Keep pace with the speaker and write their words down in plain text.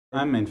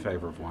I'm in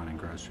favor of wine and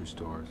grocery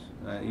stores.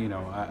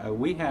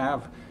 We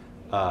have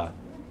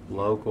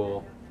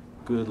local,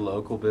 good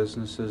local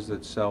businesses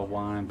that sell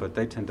wine, but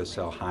they tend to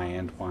sell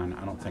high-end wine.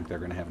 I don't think they're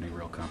going to have any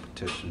real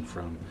competition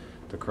from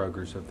the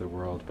Krogers of the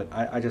world. But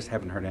I just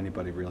haven't heard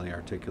anybody really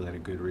articulate a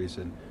good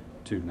reason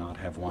to not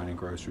have wine in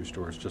grocery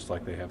stores, just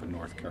like they have in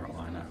North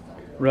Carolina.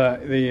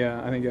 Right.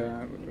 I think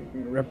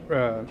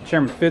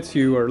Chairman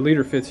Fitzhugh or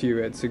Leader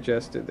Fitzhugh had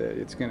suggested that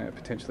it's going to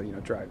potentially,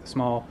 drive the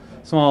small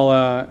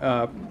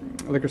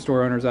liquor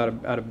store owners out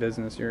of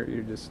business. Do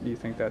you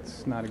think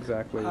that's not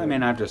exactly? I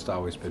mean, I've just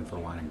always been for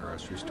wine and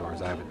grocery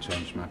stores. I haven't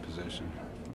changed my position.